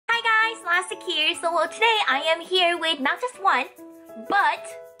Dollastic here. So today I am here with not just one, but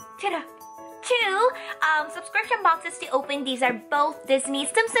two subscription boxes to open. These are both Disney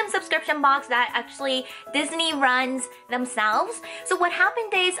Tsum Tsum subscription box that actually Disney runs themselves. So what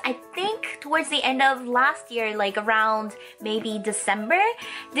happened is, I think towards the end of last year, like around maybe December,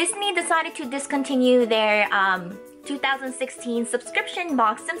 Disney decided to discontinue their 2016 subscription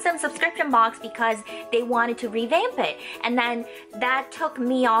box, Tsum Tsum subscription box, because they wanted to revamp it. And then that took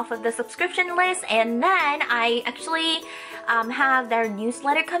me off of the subscription list, and then I actually have their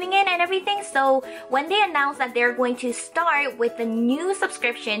newsletter coming in and everything. So when they announced that they're going to start with the new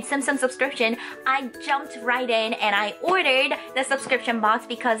subscription, Tsum Tsum subscription, I jumped right in and I ordered the subscription box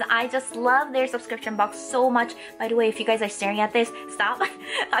because I just love their subscription box so much. By the way, if you guys are staring at this, stop.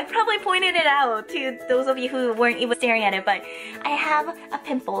 I probably pointed it out to those of you who weren't even staring at it, but I have a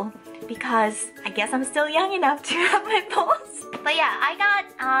pimple because I guess I'm still young enough to have pimples. But yeah, I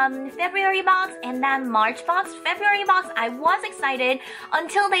got February box and then March box. February box, I was excited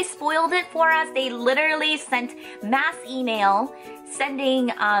until they spoiled it for us. They literally sent mass email sending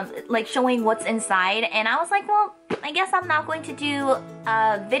like showing what's inside, and I was like, well, I guess I'm not going to do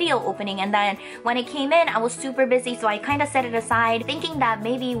a video opening. And then when it came in, I was super busy, so I kind of set it aside thinking that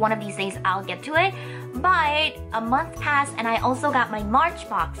maybe one of these days I'll get to it. But a month passed and I also got my March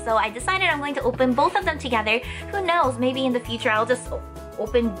box, so I decided I'm going to open both of them together. Who knows, maybe in the future I'll just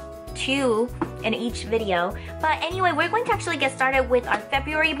open two in each video. But anyway, we're going to actually get started with our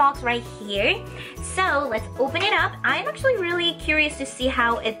February box right here. So let's open it up. I'm actually really curious to see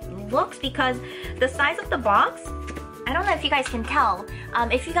how it looks because the size of the box, I don't know if you guys can tell.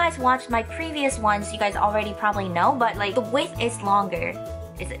 If you guys watched my previous ones, you guys already probably know, but like the width is longer.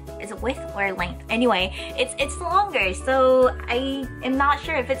 Is it width or length? Anyway, it's longer, so I am not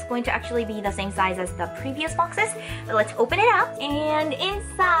sure if it's going to actually be the same size as the previous boxes. But let's open it up, and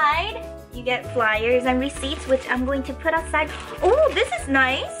inside you get flyers and receipts, which I'm going to put aside. Oh, this is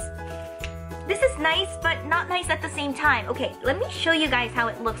nice. This is nice, but not nice at the same time. Okay, let me show you guys how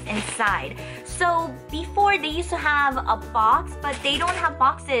it looks inside. So before, they used to have a box, but they don't have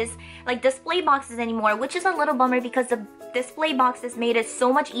boxes, like display boxes anymore, which is a little bummer because the display boxes made it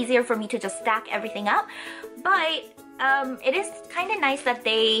so much easier for me to just stack everything up. But it is kind of nice that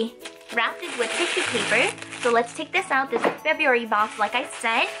they wrapped it with tissue paper. So let's take this out. This is February box, like I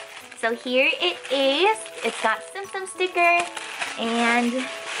said. So here it is. It's got Tsum Tsum sticker, and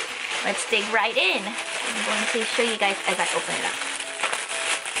let's dig right in. I'm going to show you guys as I open it up.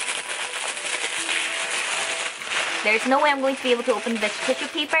 There's no way I'm going to be able to open this tissue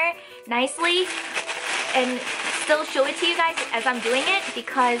paper nicely and still show it to you guys as I'm doing it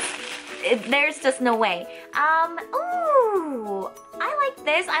because there's just no way. Ooh, I like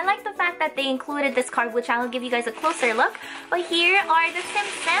this. I like the fact that they included this card, which I'll give you guys a closer look. But here are the Tsum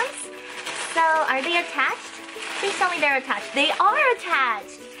Tsums. So are they attached? Please tell me they're attached. They are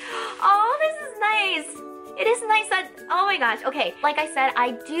attached. Oh, this is nice. It is nice that, oh my gosh. Okay, like I said,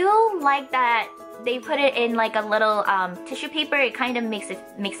 I do like that they put it in like a little tissue paper. It kind of makes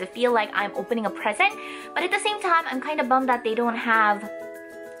it feel like I'm opening a present. But at the same time, I'm kind of bummed that they don't have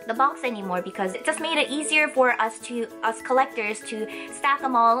the box anymore because it just made it easier for us collectors to stack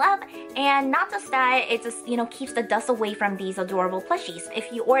them all up. And not just that, it just, you know, keeps the dust away from these adorable plushies.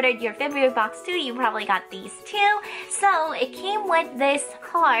 If you ordered your February box too, you probably got these too. So it came with this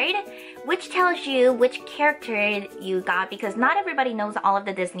card, which tells you which character you got, because not everybody knows all of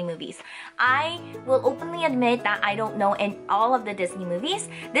the Disney movies. I will openly admit that I don't know in all of the Disney movies.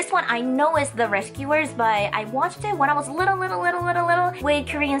 This one I know is The Rescuers, but I watched it when I was little with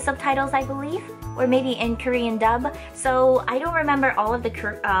Korean subtitles, I believe, or maybe in Korean dub. So I don't remember all of the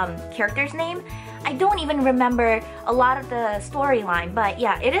characters' name. I don't even remember a lot of the storyline, but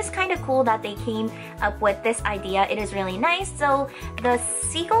yeah, it is kind of cool that they came up with this idea. It is really nice. So the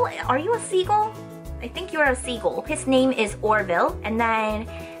seagull, are you a seagull? I think you're a seagull. His name is Orville, and then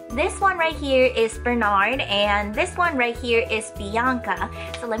this one right here is Bernard, and this one right here is Bianca.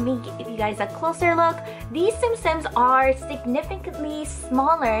 So let me give you guys a closer look. These Tsum Tsums are significantly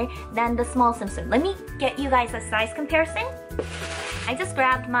smaller than the small Tsum Tsum. Let me get you guys a size comparison. I just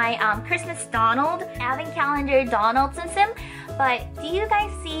grabbed my Christmas Donald, Advent Calendar Donald Tsum Tsum. But do you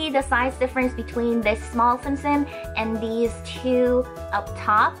guys see the size difference between this small Tsum Tsum and these two up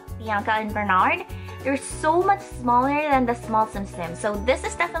top, Bianca and Bernard? They're so much smaller than the small Tsum Tsum. So this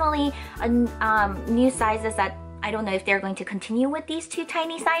is definitely a new sizes that I don't know if they're going to continue with these two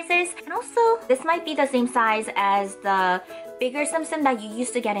tiny sizes. And also, this might be the same size as the bigger Tsum Tsum that you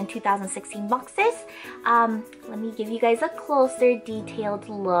used to get in 2016 boxes. Let me give you guys a closer detailed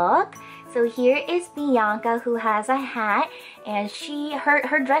look. So here is Bianca, who has a hat, and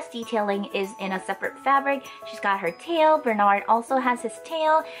her dress detailing is in a separate fabric. She's got her tail. Bernard also has his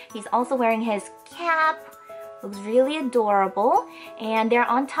tail. He's also wearing his cap. Looks really adorable. And they're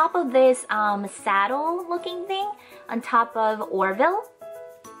on top of this saddle looking thing on top of Orville.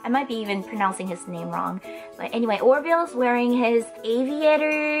 I might be even pronouncing his name wrong. But anyway, Orville's wearing his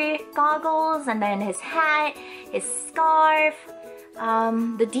aviator goggles, and then his hat, his scarf.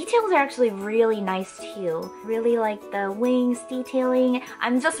 The details are actually really nice too. Really like the wings detailing.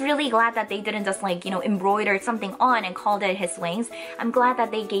 I'm just really glad that they didn't just like, you know, embroider something on and called it his wings. I'm glad that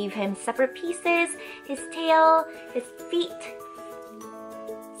they gave him separate pieces, his tail, his feet.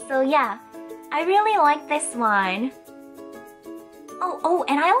 So yeah, I really like this one. Oh,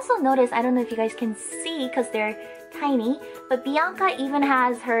 and I also noticed, I don't know if you guys can see because they're tiny, but Bianca even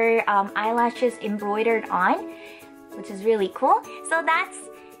has her eyelashes embroidered on, which is really cool. So that's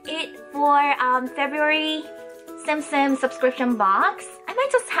it for February Tsum Tsum subscription box. I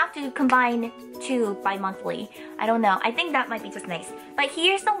might just have to combine 2 bi-monthly. I don't know. I think that might be just nice. But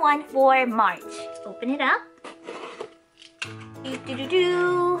here's the one for March. Open it up.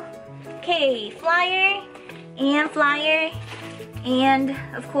 Okay, flyer and flyer. And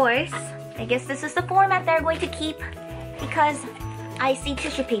of course, I guess this is the format they're going to keep because I see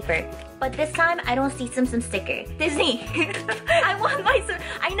tissue paper. But this time, I don't see Tsum Tsum sticker. Disney, I want my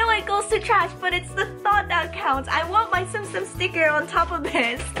I know it goes to trash, but it's the thought that counts. I want my Tsum Tsum sticker on top of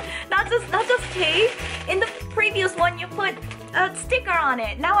this. Not just tape. In the previous one, you put a sticker on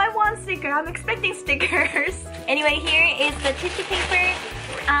it. Now I want a sticker. I'm expecting stickers. Anyway, here is the tissue paper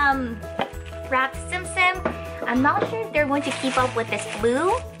wrapped Tsum Tsum. I'm not sure if they're going to keep up with this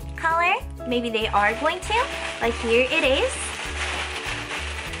blue color. Maybe they are going to. But here it is.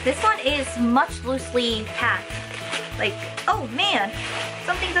 This one is much loosely packed. Like, oh man,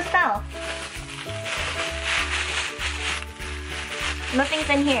 something just fell. Nothing's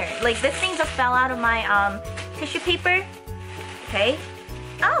in here. Like, this thing just fell out of my tissue paper. Okay.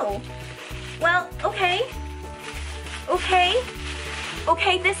 Oh, well, okay.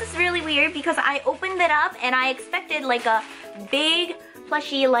 Okay, this is really weird because I opened it up and I expected like a big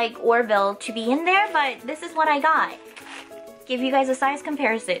plushie like Orville to be in there, but this is what I got. Give you guys a size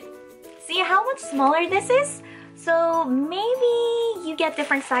comparison. See how much smaller this is? So maybe you get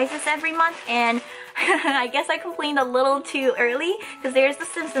different sizes every month, and I guess I complained a little too early because there's the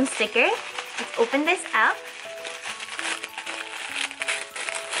Tsum Tsum sticker. Let's open this up.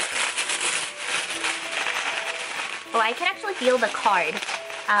 Oh, I can actually feel the card.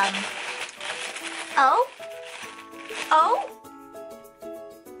 Oh?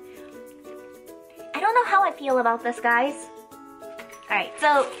 I don't know how I feel about this, guys. Alright,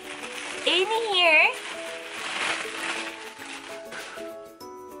 so in here,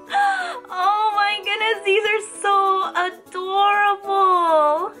 oh my goodness, these are so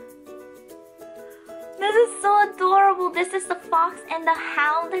adorable. This is so adorable. This is the Fox and the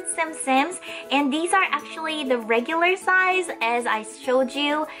Hound Tsum Tsums, and these are actually the regular size as I showed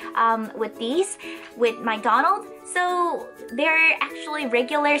you with these with my Donald. So they're actually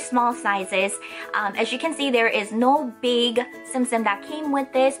regular small sizes. As you can see, there is no big Tsum Tsum that came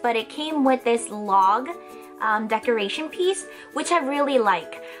with this, but it came with this log decoration piece, which I really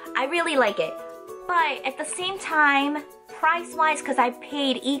like. I really like it. But at the same time, price-wise, because I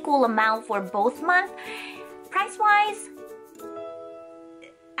paid equal amount for both months, price-wise,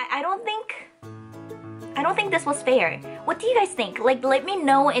 I don't think this was fair. What do you guys think? Like, let me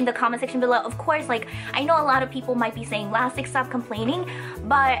know in the comment section below. Of course, like, I know a lot of people might be saying, Dollastic, stop complaining,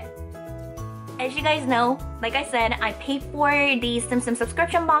 but as you guys know, like I said, I paid for these Tsum Tsum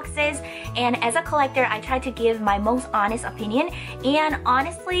subscription boxes, and as a collector, I try to give my most honest opinion, and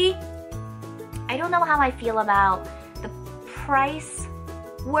honestly, I don't know how I feel about the price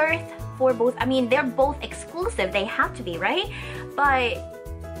worth for both. I mean, they're both exclusive. They have to be, right? But,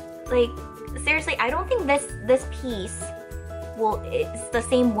 like, seriously, I don't think this piece it's the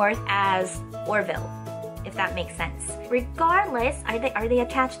same worth as Orville, if that makes sense. Regardless, are they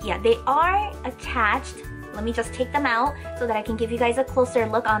attached? Yeah, they are attached. Let me just take them out so that I can give you guys a closer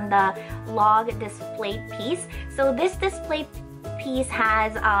look on the log display piece. So this display piece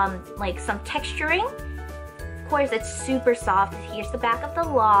has like some texturing. Of course, it's super soft. Here's the back of the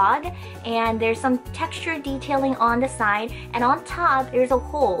log, and there's some texture detailing on the side, and on top there's a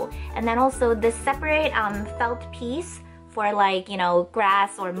hole, and then also this separate felt piece for, like, you know,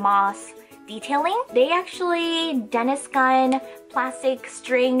 grass or moss detailing. They actually dentist gun, plastic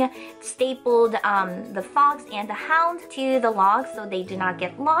string stapled the fox and the hound to the log so they do not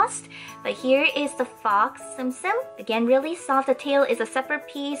get lost. But here is the fox Tsum Tsum. Again, really soft. The tail is a separate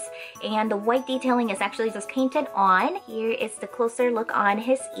piece and the white detailing is actually just painted on. Here is the closer look on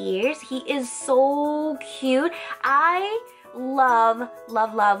his ears. He is so cute. I love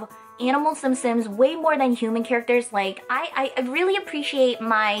animal Tsum Tsums way more than human characters. Like, I really appreciate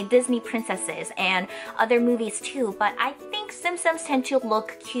my Disney princesses and other movies too, but I think Tsum Tsums tend to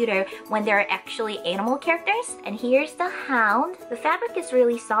look cuter when they're actually animal characters. And here's the hound. The fabric is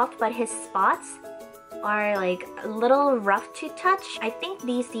really soft, but his spots are like a little rough to touch. I think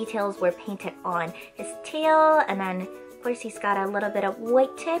these details were painted on his tail, and then of course he's got a little bit of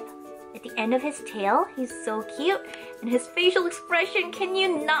white tip at the end of his tail. He's so cute. And his facial expression,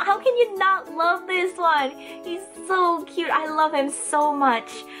 how can you not love this one? He's so cute. I love him so much.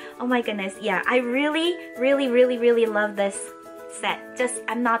 Oh my goodness. Yeah, I really love this set. Just,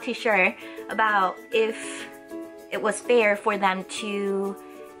 I'm not too sure about if it was fair for them to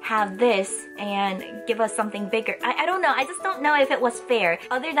have this and give us something bigger. I don't know. I just don't know if it was fair.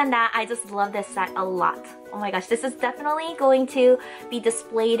 Other than that, I just love this set a lot. Oh my gosh, this is definitely going to be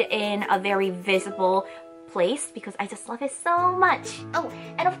displayed in a very visible place because I just love it so much. Oh,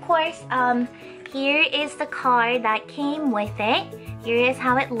 and of course, here is the card that came with it. Here is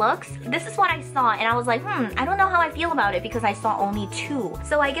how it looks. This is what I saw and I was like, I don't know how I feel about it because I saw only 2.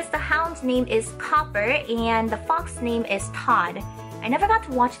 So I guess the hound's name is Copper and the fox's name is Todd. I never got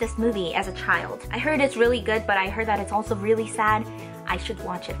to watch this movie as a child. I heard it's really good, but I heard that it's also really sad. I should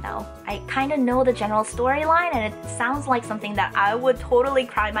watch it though. I kind of know the general storyline and it sounds like something that I would totally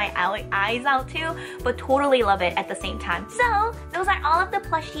cry my eyes out to, but totally love it at the same time. So those are all of the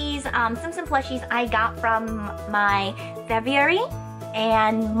plushies, Tsum Tsum plushies I got from my February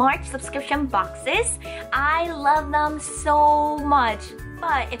and March subscription boxes. I love them so much.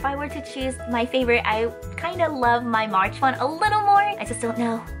 But if I were to choose my favorite, I kind of love my March one a little more. I just don't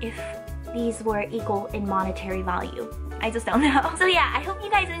know if these were equal in monetary value. I just don't know. So yeah, I hope you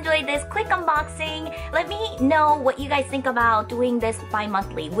guys enjoyed this quick unboxing. Let me know what you guys think about doing this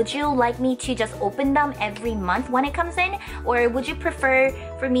bi-monthly. Would you like me to just open them every month when it comes in? Or would you prefer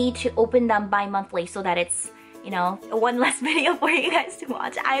for me to open them bi-monthly so that it's, you know, one less video for you guys to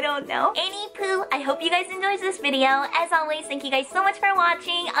watch? I don't know. Anywho, I hope you guys enjoyed this video. As always, thank you guys so much for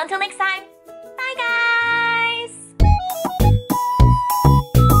watching. Until next time,